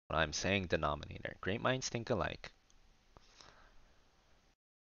What I'm saying, denominator. Great minds think alike.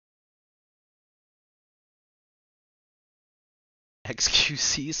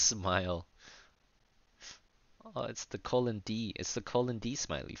 XQC smile. Oh, it's the colon D. It's the colon D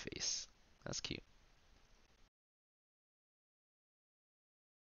smiley face. That's cute.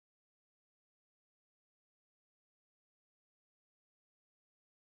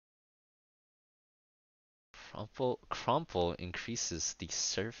 Crumple increases the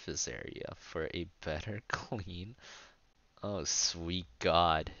surface area for a better clean. Oh, sweet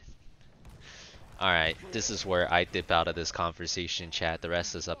God. Alright, this is where I dip out of this conversation, chat. The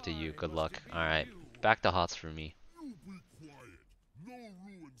rest is up to you. Good luck. Alright, back to HOTS for me.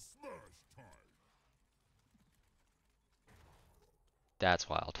 That's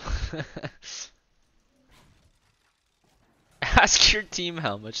wild. Ask your team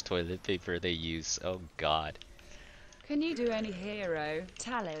how much toilet paper they use. Oh God. Can you do any hero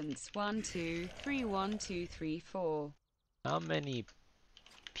talents? 1, 2, 3, 1, 2, 3, 4. How many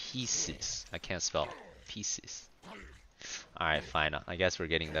pieces? I can't spell. Pieces. Alright, fine. I guess we're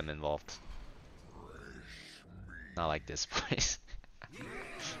getting them involved. Not like this place.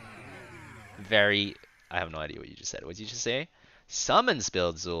 Very. I have no idea what you just said. What did you just say? Summons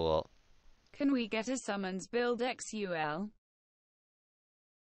build, Zool. Can we get a summons build XUL?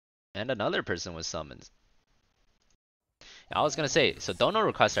 And another person was summoned. I was gonna say, so donor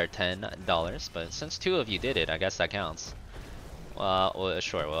requests are $10, but since 2 of you did it, I guess that counts. Well,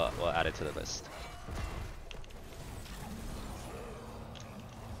 sure, we'll add it to the list.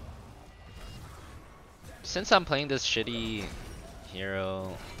 Since I'm playing this shitty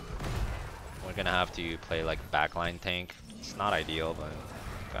hero, we're gonna have to play like backline tank. It's not ideal, but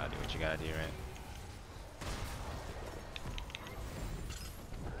gotta do what you gotta do, right?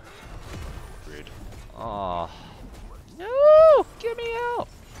 Rude. Oh. No! Get me out!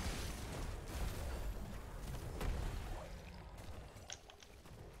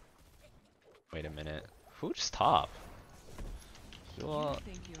 Wait a minute. Who's top? Still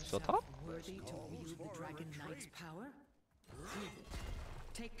top?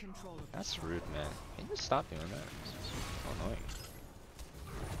 That's rude, man. Can you stop doing that? It's so annoying.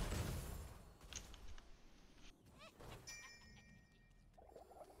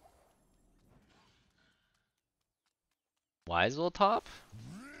 Wiesel top?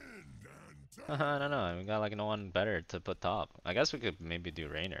 I don't know. We got like no one better to put top. I guess we could maybe do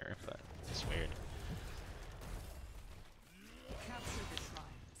Rainer, but it's weird. Capture the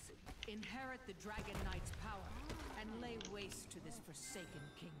shrines, inherit the Dragon Knight's power, and lay waste to this forsaken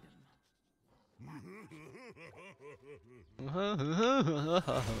kingdom.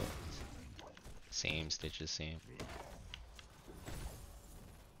 Same stitches, same.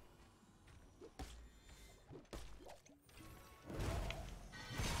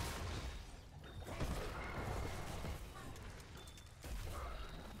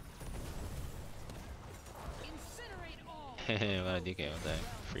 Hehe, what a DK, what the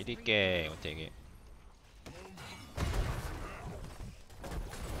free DK, we'll take it.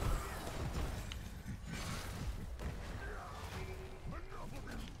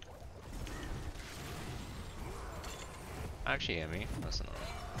 Actually, hit me. That's another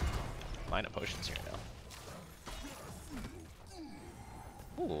line of potions here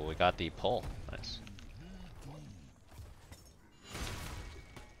now. Ooh, we got the pull. Nice.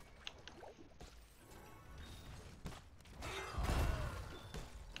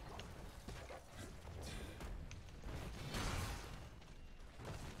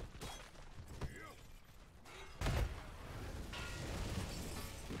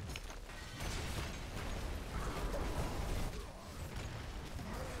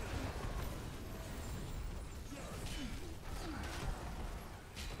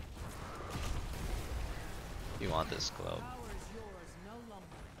 You want this globe.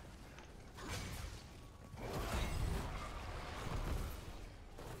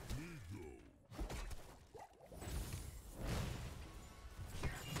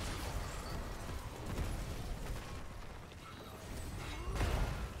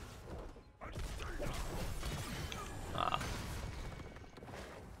 Ah.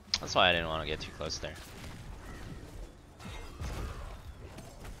 That's why I didn't want to get too close there.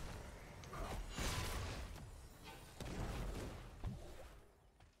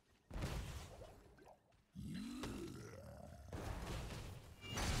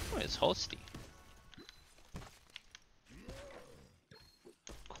 It's hosty.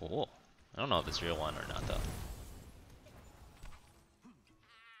 Cool. I don't know if it's real one or not though.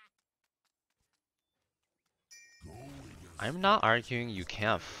 I'm not arguing you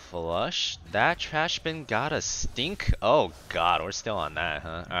can't flush. That trash bin got a stink. Oh god, we're still on that,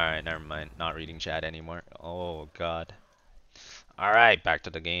 huh? Alright, never mind. Not reading chat anymore. Oh god. Alright, back to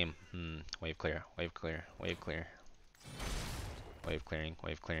the game. Wave clear, wave clear, wave clear. Wave clearing,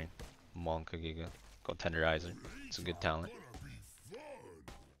 wave clearing. Monka Giga. Go tenderizer. It's a good talent.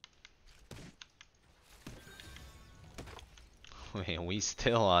 Wait, we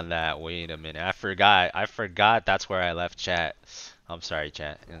still on that. Wait a minute. I forgot that's where I left chat. I'm sorry,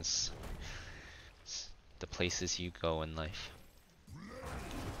 chat. It's the places you go in life.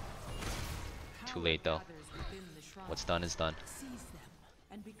 Too late though. What's done is done. Seize them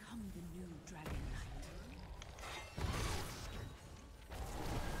and become the new Dragon Knight.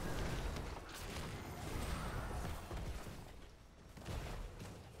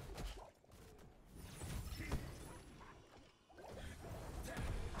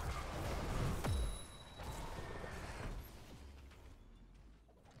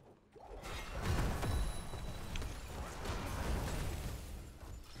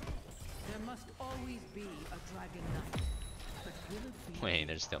 There must always be a Dragon Knight. But will it be? Wait,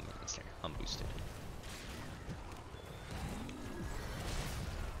 there's still minions here. I'm boosted.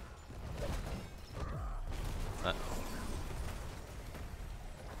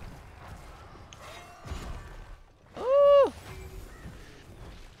 Ooh!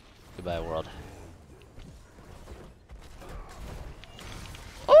 Goodbye, world.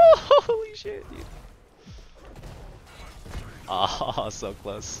 Oh, holy shit, dude. Oh, so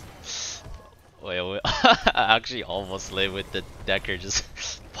close. Wait. I actually almost lived with the Decker just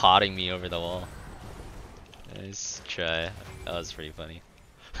potting me over the wall. Nice try. That was pretty funny.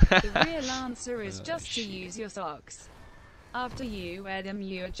 The real answer is Oh, just to shit. use your socks. After you wear them,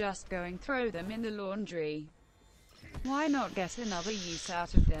 you're just going throw them in the laundry. Why not get another use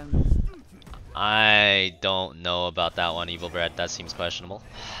out of them? I don't know about that one, Evil Bread. That seems questionable.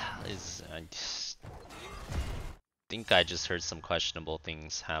 I just think I just heard some questionable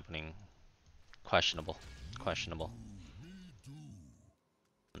things happening. Questionable. Questionable.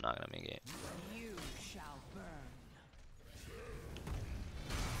 I'm not gonna make it. You shall burn.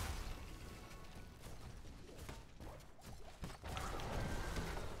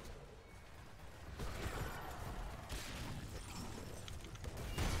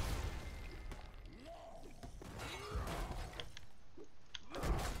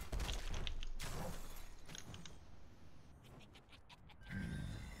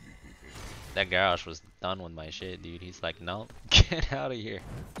 That Garrosh was done with my shit, dude. He's like, no, get out of here.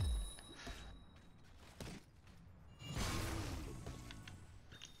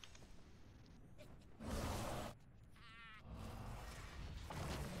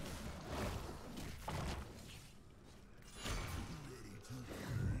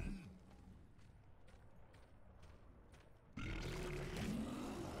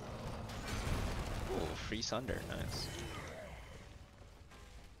 Ooh, free Sunder, nice.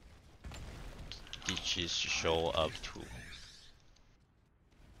 Stitches show up to.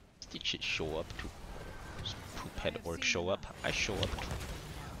 Stitches show up to. Poop head orc show up. I show up to.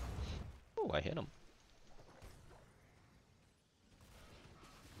 Oh, I hit him.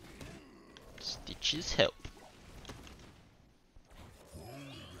 Stitches help.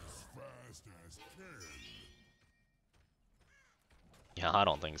 Yeah, I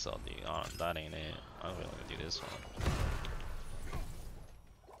don't think so, dude. That ain't it. I'm gonna do this one.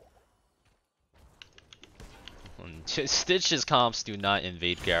 Stitch's comps do not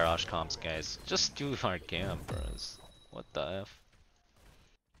invade Garrosh comps, guys. Just do our camp, bros. What the F?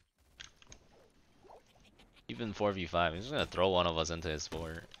 Even 4v5, he's just gonna throw one of us into his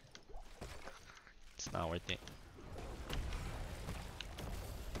fort. It's not worth it.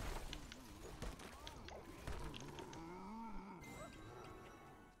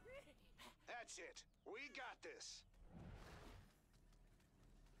 That's it. We got this.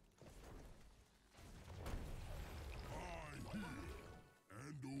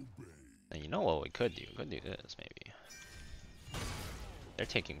 And you know what we could do? We could do this, maybe. They're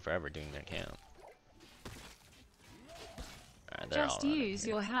taking forever doing their camp. Alright, they're Just all running use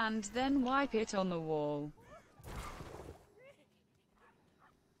here. your hand, then wipe it on the wall.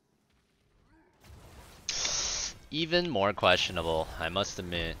 Even more questionable, I must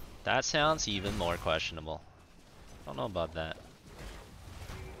admit. That sounds even more questionable. I don't know about that.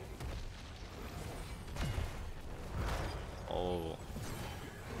 Oh.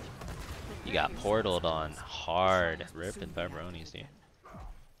 You got portaled on hard. Ripping pepperonis, dude.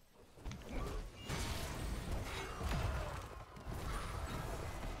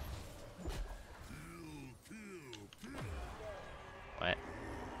 What?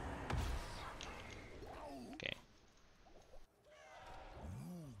 Okay.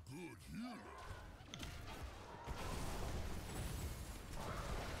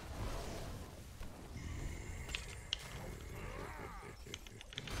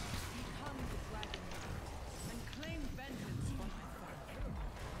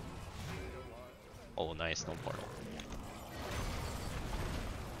 Oh, nice, no portal.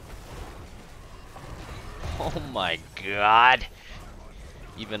 Oh my god!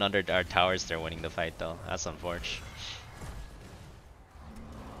 Even under our towers, they're winning the fight though. That's unfortunate.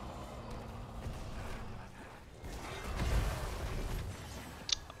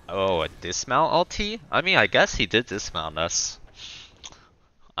 Oh, a dismount ulti? I mean, I guess he did dismount us.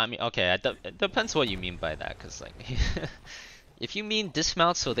 I mean, okay, it depends what you mean by that, cause like, if you mean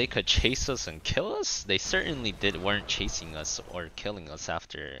dismount so they could chase us and kill us, they certainly weren't chasing us or killing us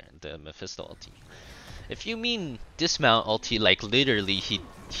after the Mephisto ulti. If you mean dismount ulti, like literally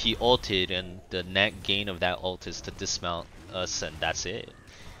he ulted and the net gain of that ult is to dismount us and that's it,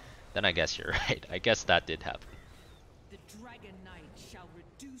 then I guess you're right. I guess that did happen. The Dragon Knight shall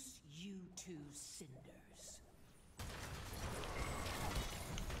reduce you to cinders.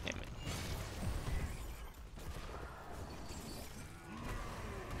 Damn it.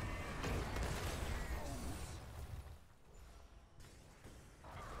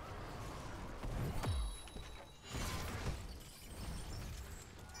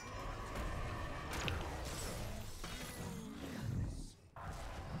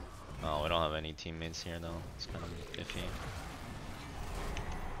 Oh, we don't have any teammates here though. It's kind of iffy.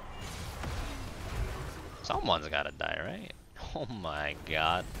 Someone's gotta die, right? Oh my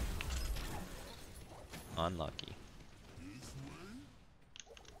god. Unlucky.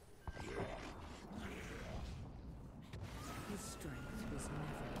 His strength was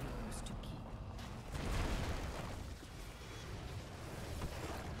never yours to keep.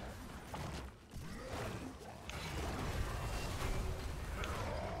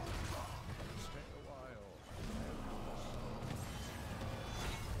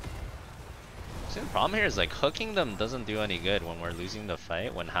 See, the problem here is like hooking them doesn't do any good when we're losing the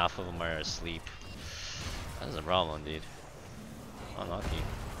fight when half of them are asleep. That's a problem, dude. Unlucky.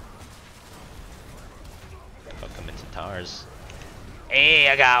 Hook them into towers. Hey,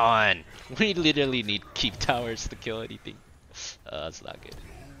 I got one! We literally need keep towers to kill anything. That's not good.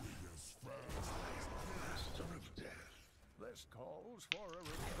 This calls for a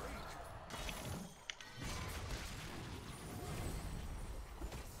retreat.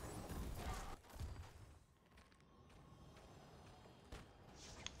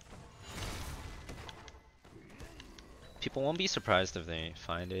 People won't be surprised if they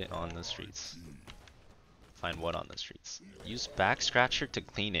find it on the streets. Find what on the streets? Use back scratcher to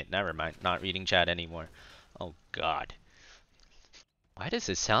clean it. Never mind, not reading chat anymore. Oh god. Why does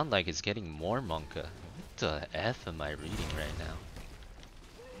it sound like it's getting more Monka? What the F am I reading right now?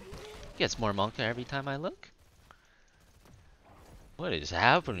 It gets more Monka every time I look? What is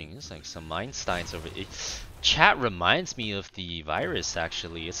happening? It's like some Einsteins over it. Chat reminds me of the virus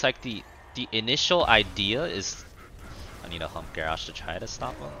actually. It's like the initial idea is I need a hump garage to try to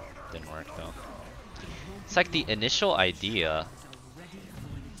stop him. Didn't work though. It's like the initial idea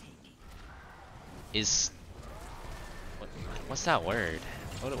is what's that word?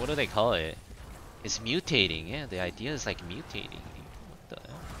 What do they call it? It's mutating. Yeah, the idea is like mutating. What the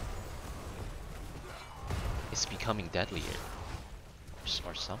hell? It's becoming deadlier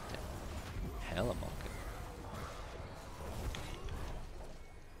or something. Hella monk.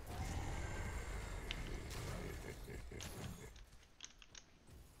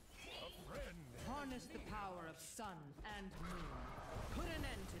 Harness the power of sun and moon. Put an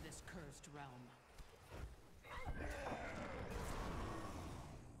end to this cursed realm.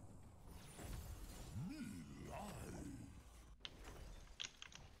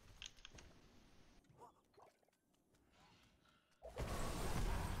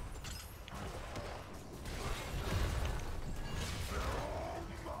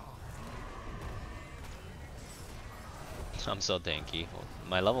 I'm so tanky.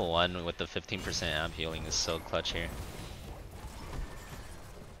 My level 1 with the 15% amp healing is so clutch here.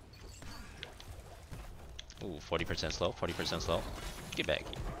 Ooh, 40% slow, 40% slow. Get back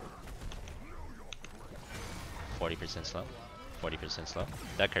here. 40% slow, 40% slow.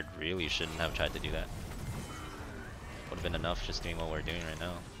 That card really shouldn't have tried to do that. Would have been enough just doing what we're doing right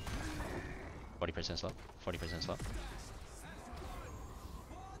now. 40% slow, 40% slow.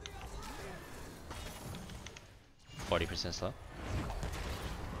 40% slow.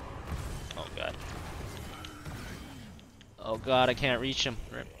 Oh god. Oh god, I can't reach him.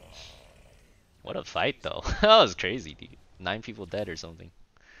 Rip. What a fight though. That was crazy, dude. 9 people dead or something.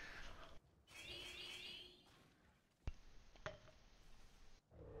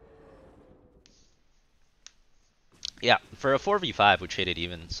 Yeah, for a 4v5 we traded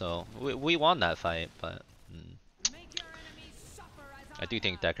even, so we won that fight, but I do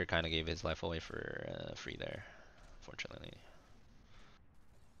think Decker kind of gave his life away for free there, fortunately.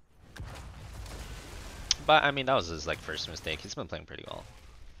 But I mean, that was his like first mistake. He's been playing pretty well.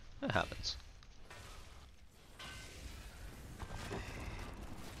 It happens.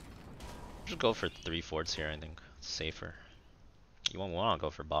 Just go for 3 forts here, I think. It's safer. You won't want to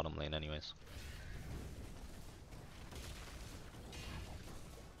go for bottom lane anyways.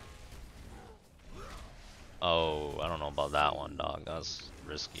 Oh, I don't know about that one, dog. That's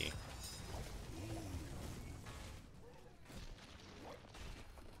risky.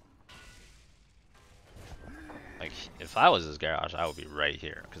 Like, if I was his garage, I would be right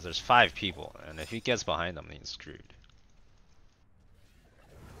here. Because there's 5 people, and if he gets behind them, he's screwed.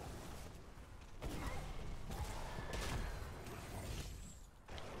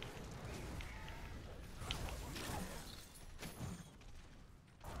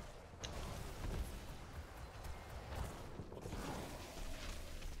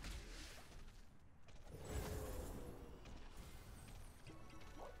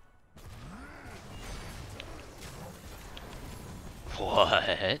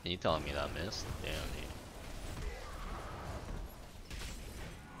 What? You telling me that missed? Damn, dude.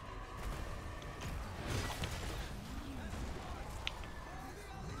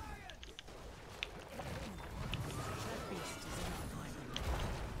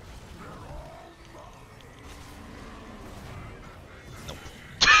 Nope.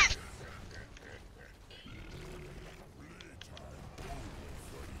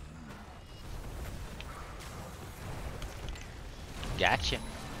 Gotcha.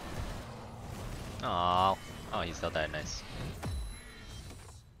 Oh, oh, he's still that nice.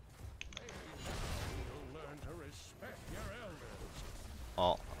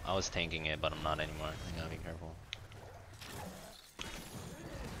 Oh, I was tanking it, but I'm not anymore. I gotta be careful.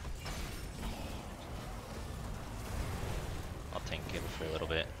 I'll tank it for a little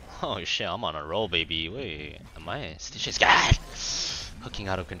bit. Oh shit, I'm on a roll, baby. Wait, am I? Stitches, God! Hooking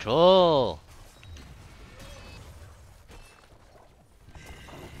out of control.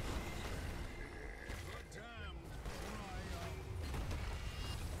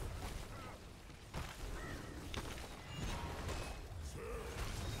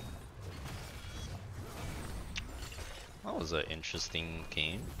 That was an interesting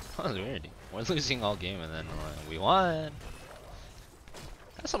game. That was weird. We're losing all game and then we won.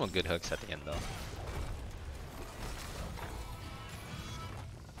 Got some good hooks at the end though.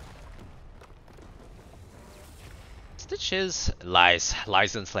 Stitch is lies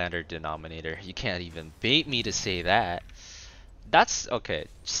and slander denominator. You can't even bait me to say that. That's okay.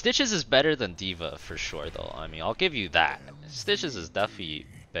 Stitches is better than Diva for sure though. I mean, I'll give you that. Stitches is definitely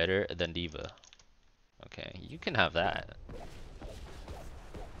better than Diva. Okay, you can have that.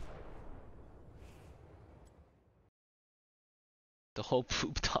 The whole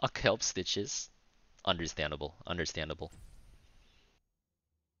poop talk helps Stitches. Understandable, understandable.